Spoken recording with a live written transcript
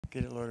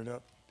get it loaded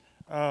up.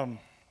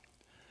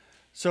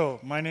 So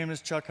my name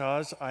is Chuck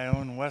Haus. I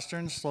own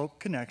Western Slope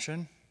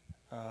Connection.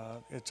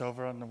 It's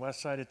over on the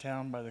west side of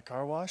town by the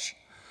car wash,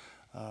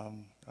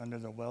 under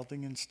the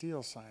Welding and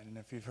Steel sign. And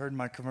if you've heard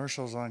my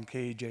commercials on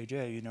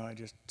KEJJ, you know I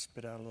just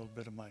spit out a little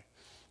bit of my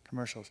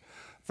commercials.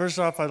 First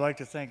off, I'd like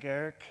to thank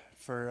Eric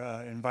for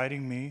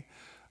inviting me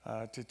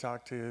to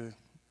talk to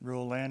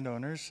rural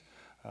landowners,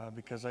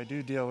 because I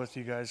do deal with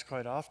you guys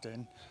quite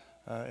often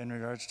in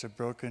regards to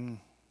broken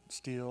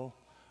steel,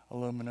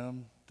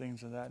 aluminum,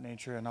 things of that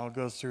nature, and I'll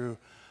go through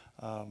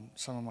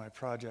some of my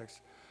projects.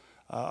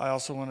 I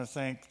also want to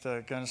thank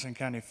the Gunnison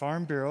County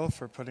Farm Bureau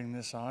for putting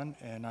this on,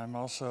 and I'm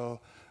also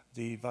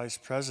the vice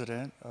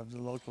president of the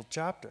local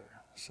chapter.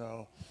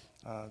 So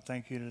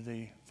thank you to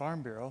the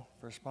Farm Bureau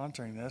for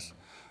sponsoring this.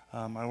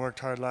 I worked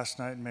hard last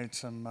night and made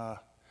some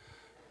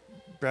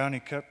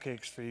brownie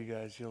cupcakes for you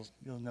guys.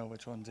 You'll know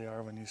which ones they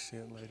are when you see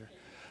it later.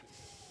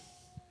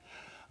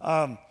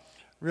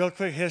 Real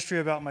quick history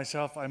about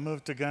myself. I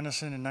moved to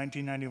Gunnison in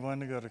 1991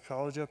 to go to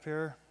college up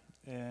here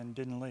and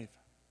didn't leave.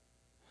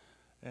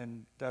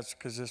 And that's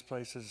because this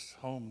place is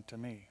home to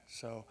me.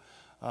 So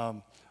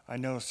I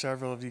know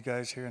several of you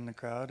guys here in the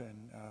crowd,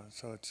 and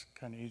so it's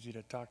kind of easy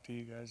to talk to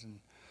you guys and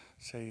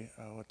say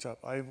what's up.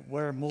 I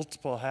wear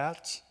multiple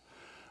hats,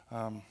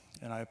 and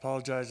I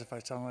apologize if I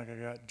sound like I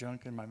got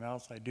junk in my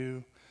mouth. I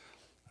do.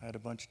 I had a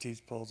bunch of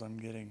teeth pulls. I'm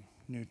getting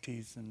new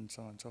teeth and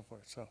so on and so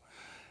forth. So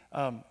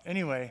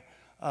anyway,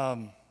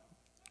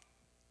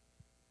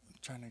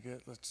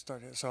 let's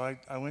start here. So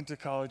I went to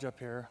college up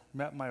here,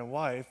 met my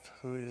wife,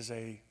 who is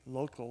a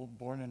local,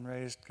 born and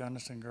raised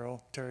Gunnison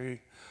girl.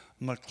 Terry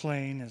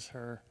McLean is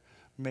her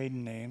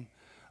maiden name,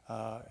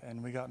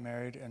 and we got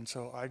married. And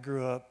so I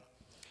grew up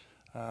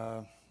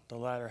the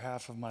latter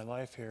half of my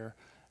life here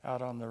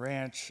out on the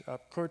ranch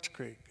up Quartz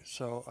Creek.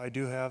 So I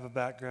do have a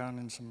background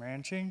in some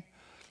ranching.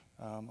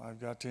 I've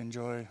got to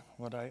enjoy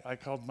what I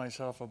called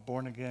myself a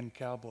born-again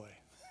cowboy.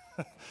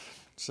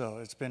 So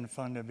it's been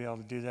fun to be able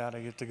to do that.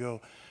 I get to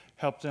go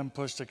help them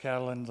push the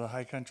cattle into the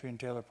high country in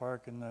Taylor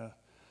Park in the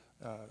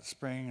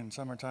spring and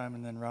summertime,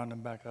 and then round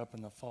them back up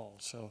in the fall.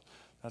 So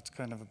that's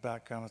kind of a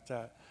background with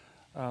that.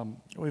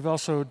 We've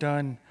also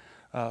done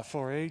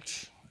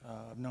 4-H.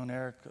 I've known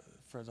Eric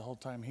for the whole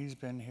time he's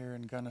been here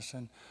in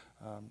Gunnison.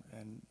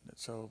 And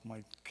so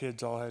my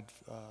kids all had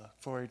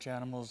 4-H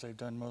animals. They've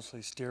done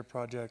mostly steer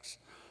projects.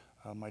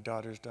 My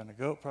daughter's done a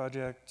goat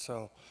project.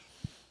 So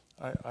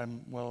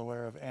I'm well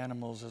aware of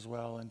animals as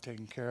well, and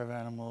taking care of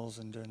animals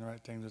and doing the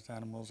right things with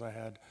animals. I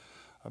had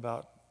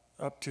about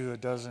up to a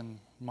dozen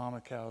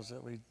mama cows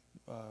that we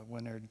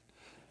wintered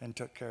and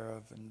took care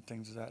of and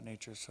things of that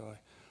nature. So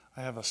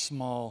I have a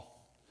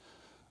small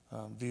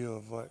view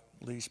of what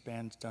Lee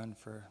Spann's done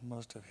for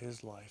most of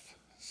his life.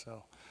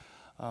 So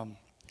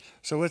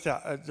with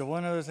that, the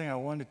one other thing I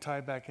wanted to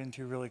tie back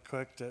into really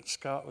quick that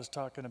Scott was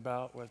talking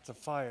about with the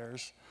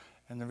fires.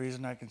 And the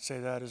reason I can say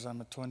that is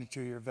I'm a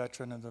 22-year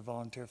veteran of the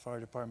volunteer fire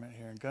department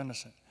here in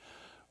Gunnison.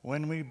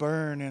 When we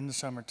burn in the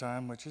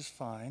summertime, which is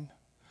fine,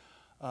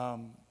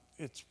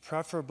 it's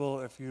preferable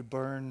if you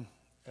burn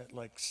at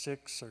like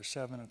 6 or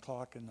 7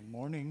 o'clock in the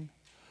morning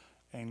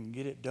and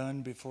get it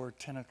done before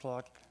 10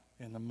 o'clock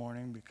in the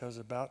morning, because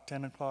about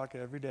 10 o'clock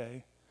every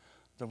day,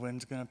 the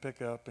wind's going to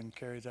pick up and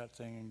carry that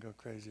thing and go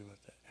crazy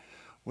with it.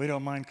 We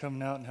don't mind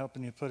coming out and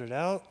helping you put it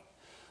out.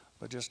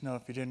 But just know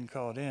if you didn't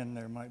call it in,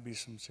 there might be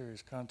some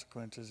serious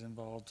consequences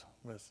involved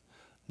with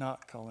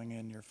not calling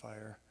in your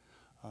fire.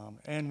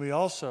 And we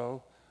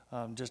also,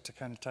 just to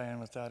kind of tie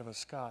in with that with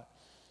Scott,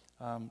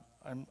 I'm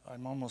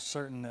almost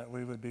certain that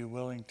we would be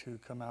willing to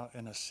come out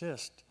and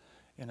assist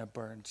in a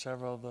burn.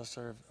 Several of us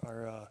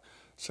are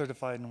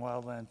certified in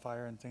wildland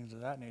fire and things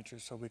of that nature,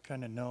 so we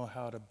kind of know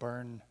how to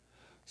burn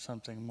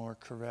something more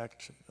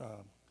correct,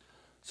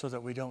 so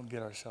that we don't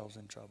get ourselves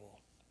in trouble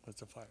with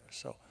the fire.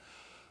 So,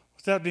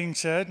 with that being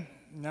said,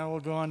 now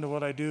we'll go on to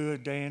what I do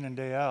day in and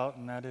day out,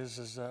 and that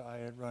is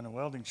I run a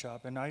welding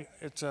shop. And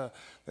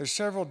there's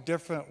several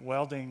different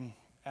welding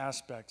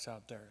aspects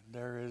out there.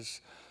 There is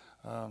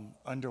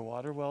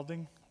underwater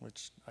welding,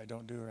 which I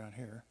don't do around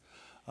here.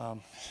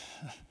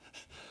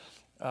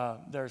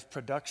 There's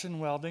production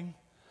welding,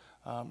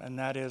 and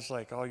that is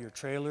like all your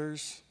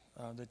trailers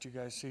that you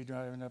guys see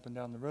driving up and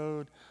down the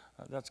road.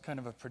 That's kind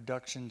of a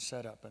production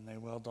setup, and they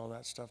weld all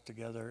that stuff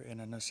together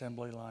in an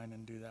assembly line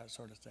and do that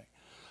sort of thing.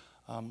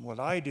 What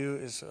I do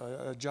is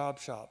a job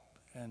shop,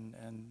 and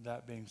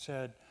that being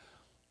said,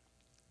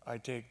 I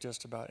take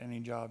just about any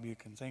job you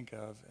can think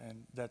of,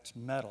 and that's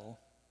metal,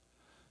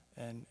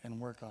 and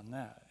work on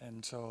that.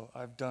 And so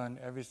I've done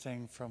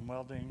everything from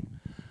welding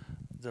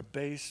the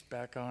base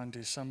back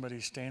onto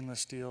somebody's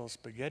stainless steel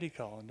spaghetti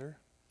colander,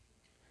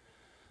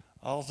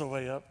 all the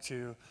way up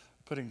to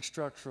putting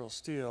structural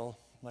steel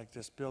like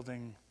this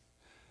building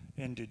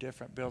into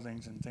different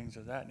buildings and things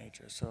of that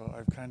nature. So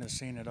I've kind of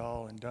seen it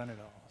all and done it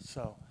all.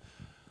 So.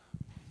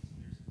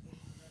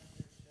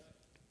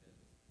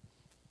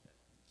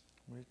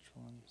 Which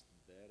one?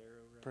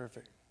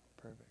 Perfect.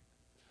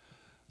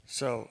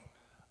 So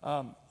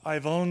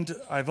I've owned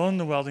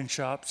the welding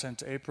shop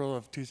since April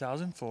of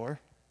 2004.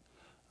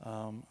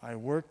 I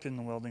worked in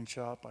the welding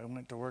shop. I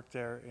went to work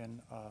there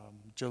in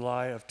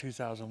July of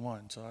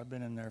 2001, so I've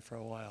been in there for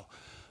a while.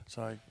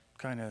 So I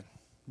kind of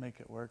make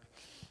it work.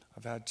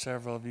 I've had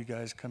several of you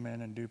guys come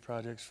in and do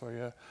projects for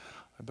you.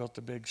 I built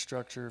a big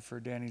structure for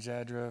Danny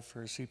Zadra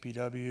for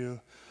CPW.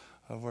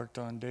 I've worked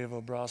on Dave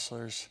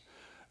O'Brosler's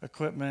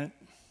equipment,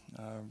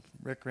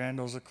 Rick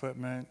Randall's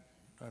equipment.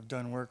 I've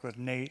done work with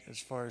Nate as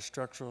far as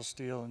structural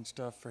steel and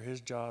stuff for his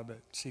job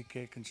at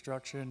CK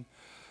Construction.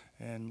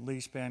 And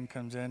Lee Span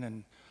comes in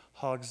and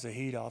hogs the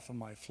heat off of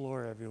my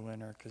floor every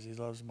winter because he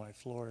loves my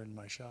floor in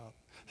my shop.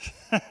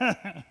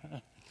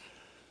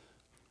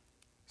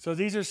 So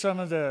these are some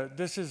of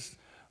this is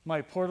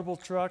my portable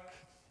truck.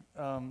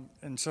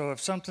 And so if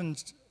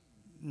something's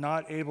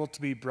not able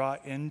to be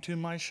brought into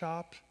my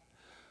shop,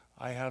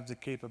 I have the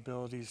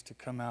capabilities to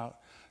come out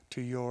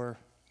to your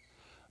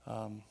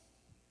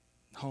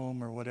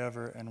home or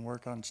whatever and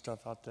work on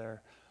stuff out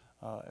there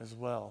as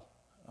well.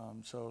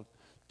 So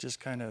just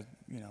kind of,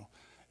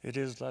 it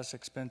is less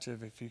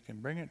expensive if you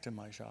can bring it to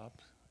my shop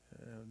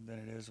than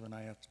it is when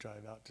I have to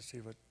drive out to see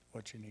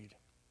what you need.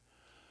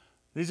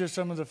 These are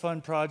some of the fun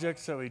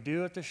projects that we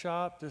do at the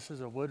shop. This is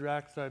a wood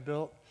rack that I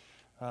built.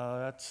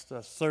 That's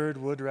the third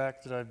wood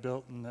rack that I've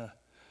built in the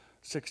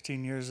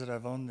 16 years that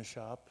I've owned the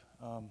shop.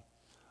 A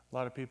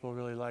lot of people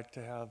really like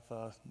to have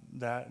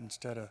that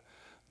instead of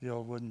the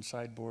old wooden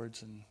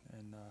sideboards, and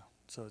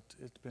so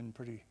it's been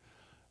pretty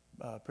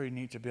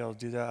neat to be able to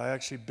do that. I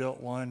actually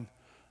built one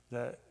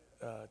that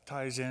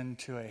ties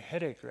into a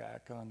headache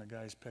rack on the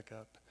guy's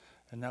pickup,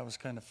 and that was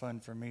kind of fun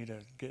for me to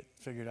get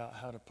figured out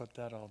how to put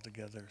that all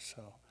together.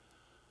 So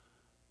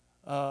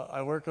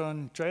I work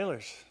on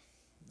trailers.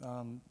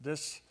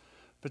 This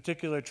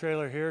particular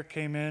trailer here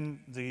came in,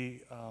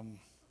 the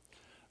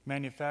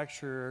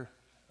manufacturer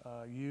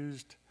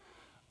used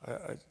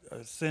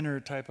a thinner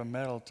type of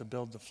metal to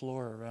build the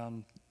floor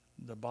around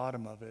the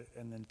bottom of it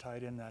and then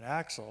tied in that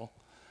axle.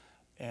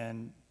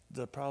 And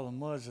the problem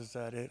was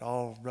that it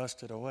all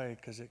rusted away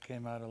because it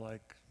came out of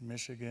like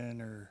Michigan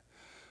or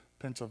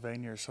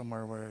Pennsylvania or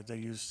somewhere where they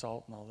use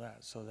salt and all that.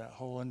 So that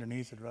hole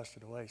underneath had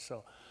rusted away.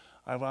 So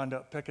I wound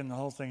up picking the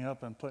whole thing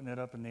up and putting it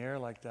up in the air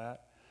like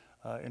that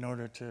in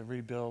order to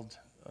rebuild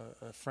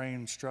a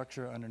frame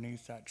structure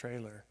underneath that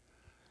trailer.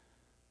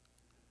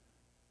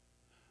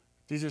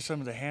 These are some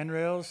of the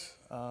handrails.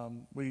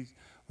 We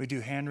do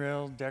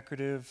handrail,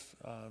 decorative,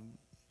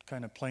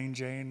 kind of plain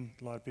Jane.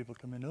 A lot of people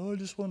come in, oh, I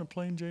just want a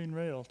plain Jane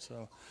rail.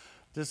 So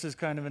this is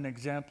kind of an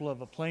example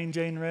of a plain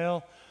Jane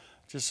rail,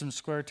 just some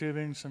square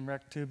tubing, some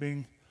rec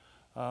tubing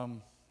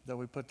that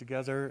we put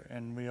together,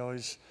 and we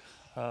always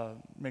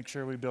make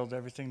sure we build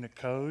everything to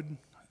code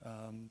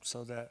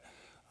so that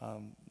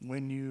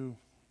when you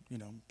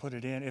put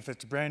it in, if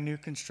it's brand new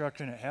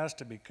construction, it has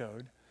to be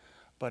code.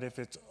 But if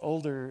it's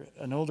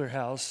an older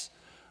house,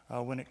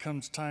 when it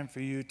comes time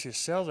for you to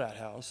sell that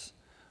house,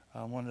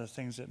 one of the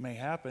things that may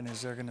happen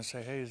is they're going to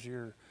say, hey, is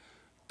your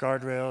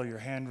guardrail, your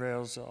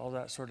handrails, all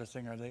that sort of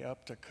thing, are they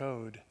up to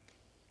code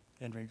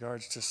in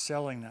regards to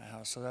selling that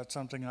house? So that's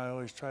something I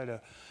always try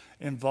to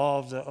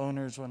involve the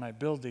owners when I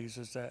build these,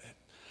 is that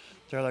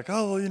they're like,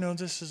 oh, well,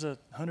 this is a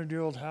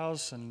 100-year-old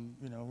house and,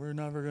 we're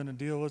never going to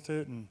deal with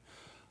it. And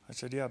I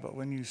said, yeah, but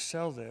when you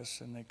sell this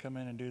and they come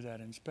in and do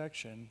that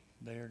inspection,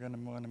 they are going to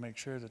want to make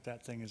sure that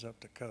that thing is up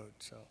to code.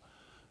 So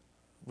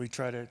we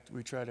try to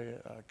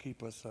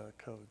keep with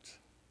codes.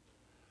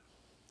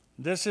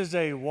 This is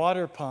a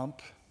water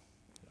pump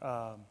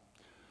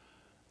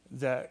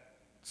that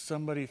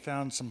somebody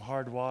found some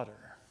hard water.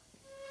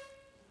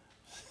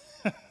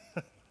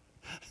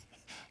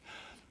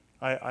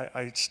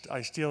 I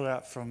steal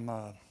that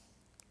from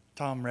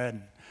Tom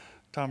Redden.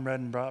 Tom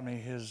Redden brought me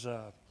his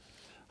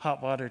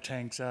hot water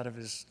tanks out of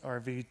his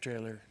RV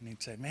trailer, and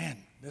he'd say, man,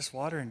 this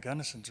water in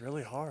Gunnison's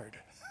really hard.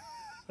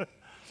 But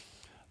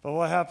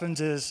what happens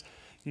is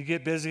you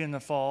get busy in the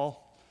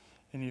fall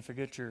and you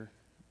forget your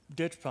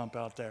ditch pump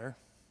out there,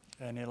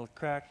 and it'll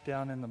crack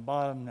down in the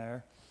bottom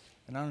there.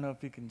 And I don't know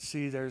if you can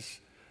see, there's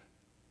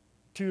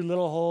two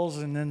little holes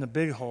and then the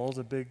big hole.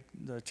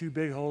 The two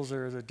big holes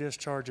are the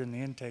discharge and the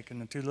intake,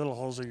 and the two little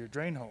holes are your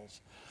drain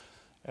holes.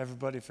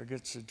 Everybody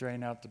forgets to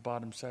drain out the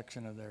bottom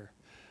section of their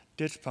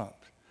ditch pump.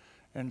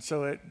 And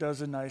so it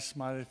does a nice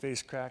smiley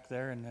face crack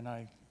there, and then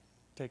I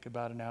take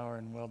about an hour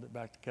and weld it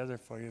back together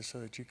for you so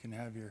that you can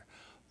have your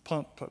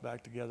pump put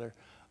back together.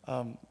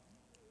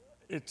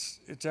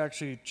 It's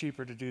actually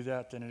cheaper to do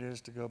that than it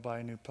is to go buy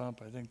a new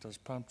pump. I think those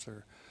pumps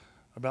are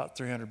about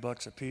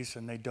 $300 a piece,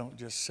 and they don't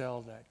just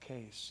sell that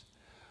case.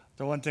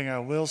 The one thing I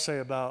will say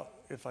about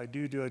if I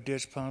do a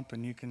ditch pump,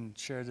 and you can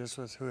share this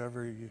with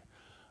whoever you,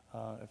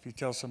 if you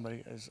tell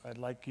somebody, is I'd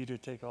like you to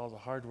take all the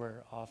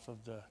hardware off of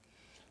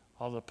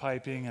all the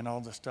piping and all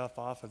the stuff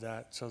off of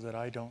that, so that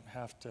I don't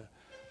have to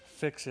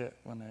fix it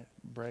when it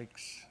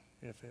breaks,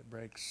 if it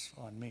breaks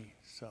on me.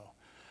 So,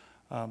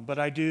 but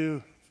I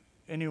do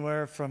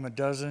anywhere from a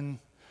dozen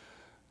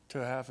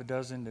to a half a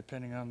dozen,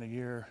 depending on the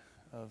year,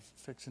 of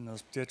fixing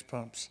those ditch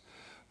pumps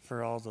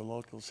for all the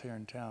locals here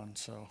in town.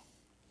 So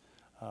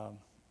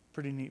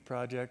pretty neat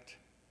project.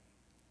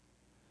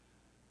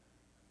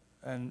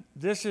 And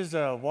this is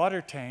a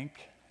water tank,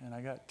 and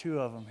I got 2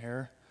 of them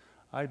here.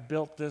 I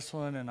built this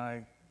one, and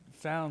I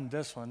found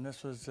this one.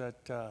 This was at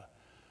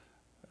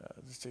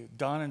let's see,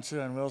 Don and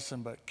Sue and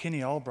Wilson, but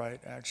Kenny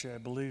Albright actually, I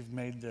believe,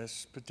 made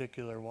this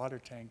particular water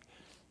tank.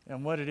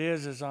 And what it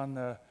is on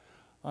the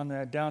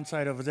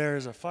downside over there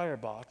is a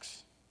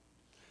firebox,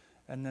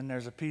 and then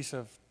there's a piece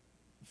of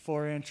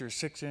 4-inch or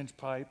 6-inch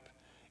pipe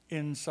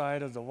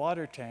inside of the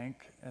water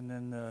tank, and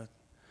then the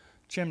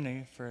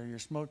chimney for your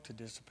smoke to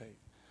dissipate.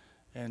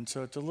 And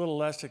so it's a little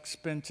less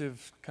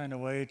expensive kind of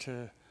way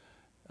to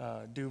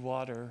do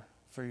water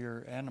for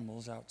your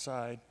animals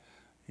outside.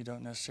 You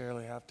don't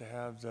necessarily have to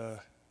have the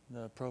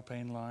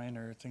propane line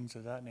or things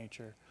of that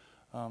nature.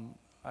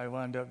 I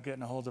wound up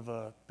getting a hold of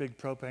a big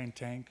propane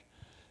tank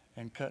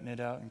and cutting it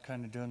out and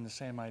kind of doing the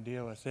same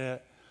idea with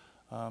it.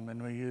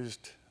 And we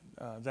used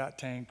that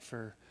tank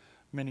for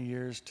many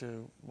years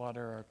to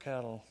water our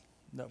cattle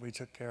that we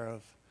took care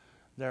of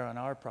there on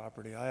our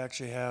property. I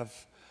actually have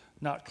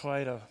not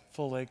quite a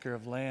full acre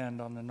of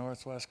land on the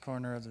northwest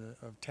corner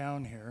of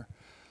town here.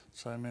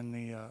 So I'm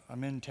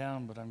in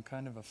town, but I'm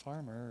kind of a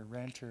farmer or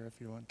rancher, if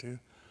you want to,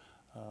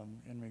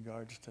 in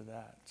regards to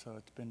that. So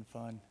it's been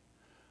fun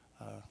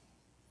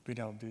being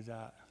able to do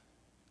that.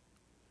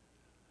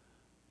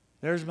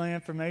 There's my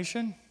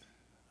information.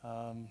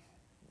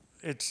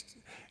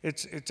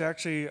 It's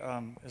actually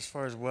as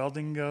far as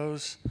welding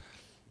goes,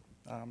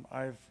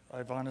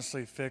 I've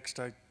honestly fixed.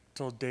 I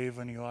told Dave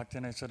when he walked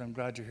in, I said, I'm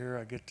glad you're here.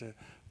 I get to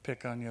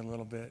pick on you a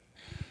little bit.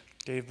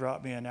 Dave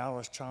brought me an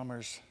Alice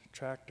Chalmers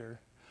tractor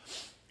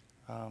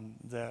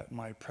that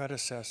my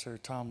predecessor,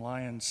 Tom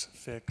Lyons,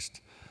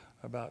 fixed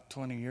about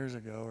 20 years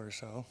ago or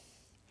so.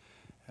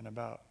 And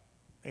about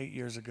 8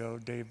 years ago,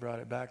 Dave brought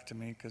it back to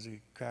me because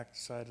he cracked the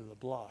side of the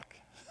block.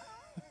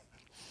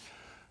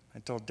 I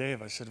told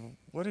Dave, I said,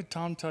 what did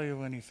Tom tell you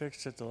when he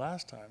fixed it the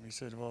last time? He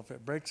said, well, if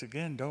it breaks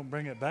again, don't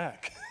bring it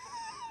back.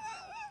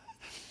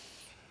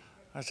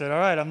 I said, all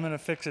right, I'm going to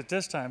fix it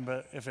this time,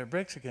 but if it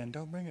breaks again,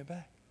 don't bring it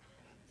back.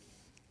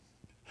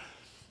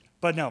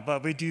 But no,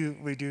 but we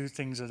do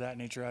things of that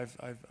nature.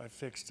 I've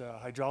fixed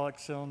hydraulic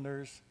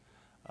cylinders.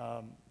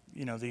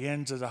 You know, the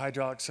ends of the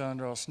hydraulic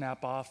cylinder will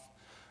snap off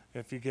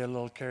if you get a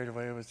little carried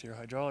away with your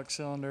hydraulic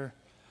cylinder,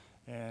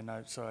 and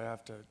so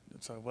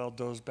I weld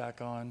those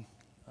back on.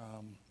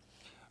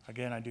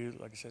 Again, I do,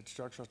 like I said,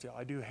 structural steel.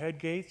 I do head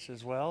gates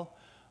as well.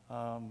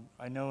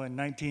 I know in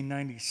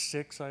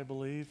 1996, I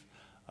believe,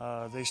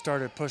 they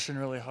started pushing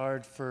really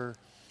hard for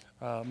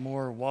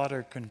more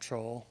water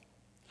control.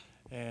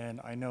 And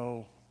I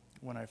know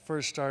when I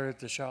first started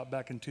the shop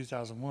back in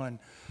 2001,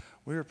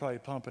 we were probably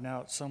pumping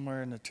out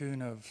somewhere in the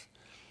tune of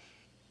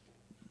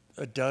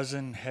a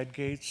dozen head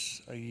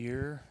gates a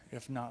year,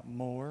 if not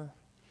more.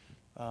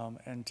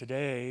 And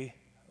today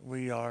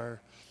we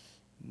are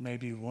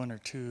maybe 1 or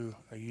 2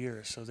 a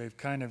year. So they've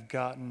kind of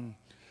gotten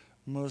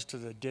most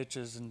of the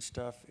ditches and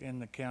stuff in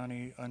the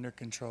county under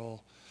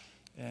control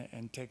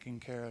and taking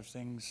care of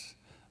things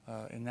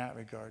in that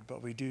regard.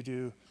 But we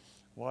do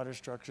water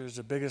structures.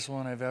 The biggest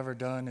one I've ever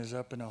done is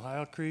up in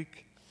Ohio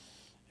Creek.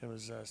 It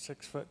was a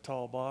 6-foot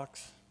tall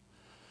box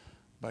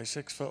by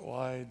 6 foot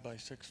wide by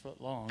 6 foot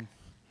long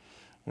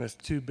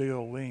with 2 big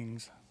old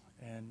wings.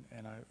 And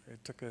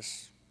it took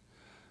us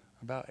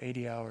about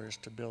 80 hours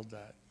to build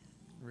that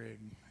rig.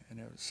 And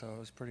so it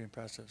was pretty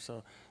impressive.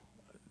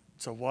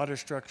 So water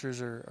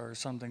structures are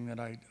something that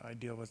I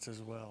deal with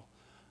as well.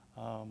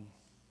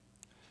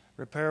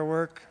 Repair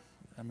work,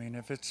 I mean,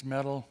 if it's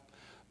metal,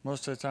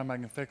 most of the time I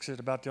can fix it.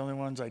 About the only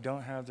ones I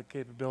don't have the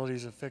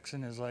capabilities of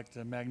fixing is like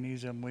the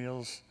magnesium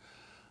wheels.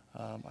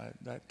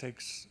 That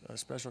takes a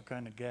special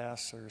kind of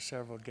gas or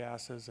several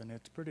gases, and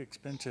it's pretty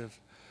expensive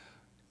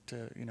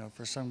to,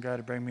 for some guy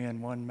to bring me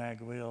in one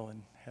mag wheel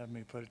and have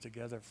me put it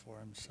together for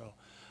him. So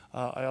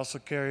I also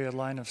carry a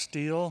line of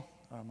steel.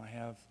 I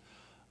have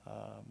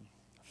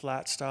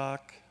flat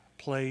stock,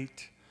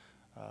 plate,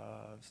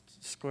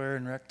 square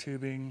and rec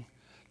tubing,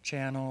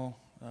 channel,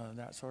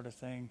 that sort of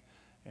thing,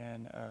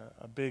 and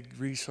a big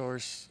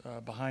resource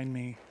behind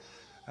me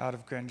out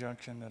of Grand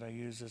Junction that I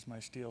use as my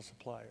steel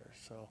supplier.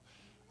 So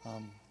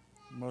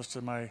most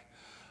of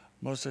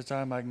the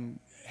time I can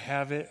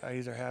have it. I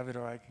either have it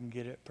or I can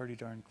get it pretty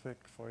darn quick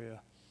for you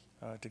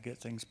to get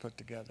things put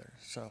together.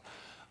 So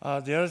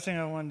the other thing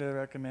I wanted to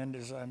recommend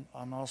is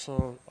I'm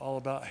also all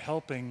about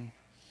helping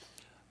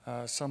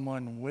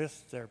someone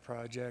with their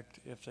project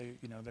if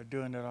they're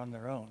doing it on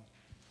their own.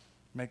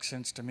 Makes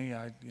sense to me.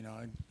 I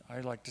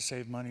like to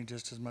save money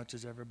just as much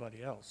as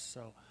everybody else.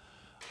 So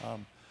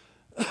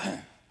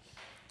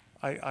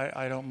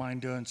I don't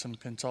mind doing some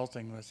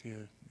consulting with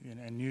you.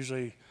 And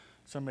usually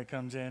somebody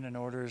comes in and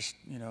orders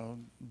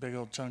big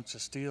old chunks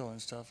of steel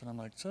and stuff, and I'm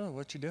like, so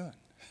what you doing?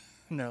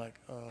 And they're like,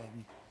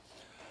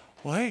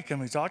 well, hey, can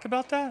we talk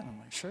about that? And I'm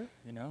like, sure.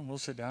 And we'll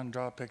sit down and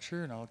draw a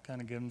picture, and I'll kind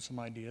of give them some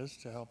ideas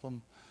to help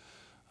them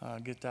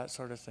get that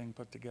sort of thing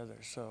put together.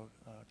 So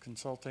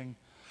consulting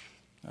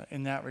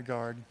in that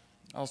regard.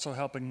 also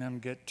helping them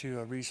get to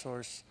a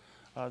resource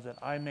that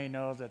I may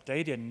know that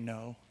they didn't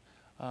know,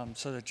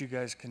 so that you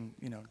guys can,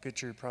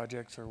 get your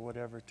projects or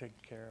whatever taken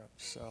care of.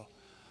 So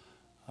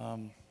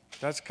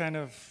that's kind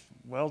of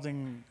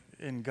welding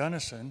in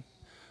Gunnison.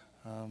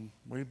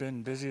 We've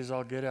been busy as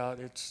all get out.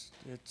 It's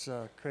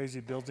crazy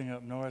building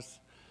up north,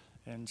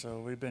 and so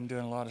we've been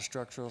doing a lot of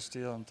structural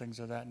steel and things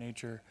of that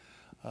nature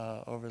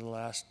over the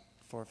last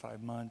 4 or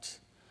 5 months.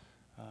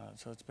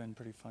 So it's been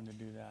pretty fun to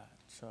do that.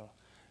 So,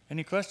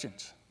 any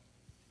questions?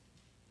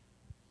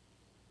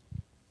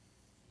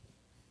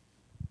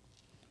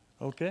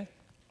 Okay.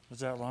 Was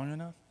that long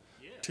enough?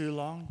 Yes. Too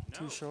long? No,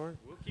 too short?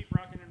 We'll keep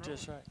rocking and rolling.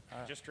 Just right. All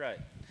right. Just right.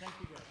 Thank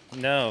you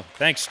guys. No,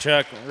 thanks,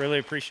 Chuck. Really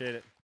appreciate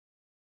it.